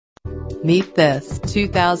Meet this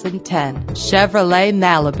 2010 Chevrolet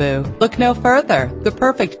Malibu. Look no further. The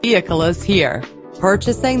perfect vehicle is here.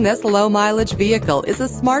 Purchasing this low-mileage vehicle is a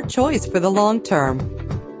smart choice for the long term.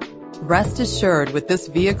 Rest assured with this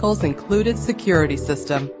vehicle's included security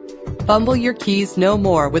system. Fumble your keys no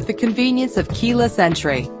more with the convenience of keyless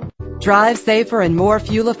entry. Drive safer and more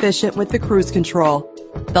fuel efficient with the cruise control.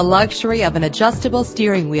 The luxury of an adjustable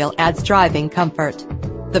steering wheel adds driving comfort.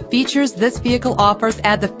 The features this vehicle offers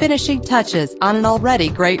add the finishing touches on an already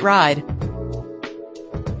great ride.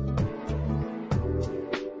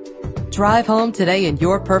 Drive home today in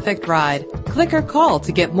your perfect ride. Click or call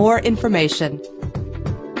to get more information.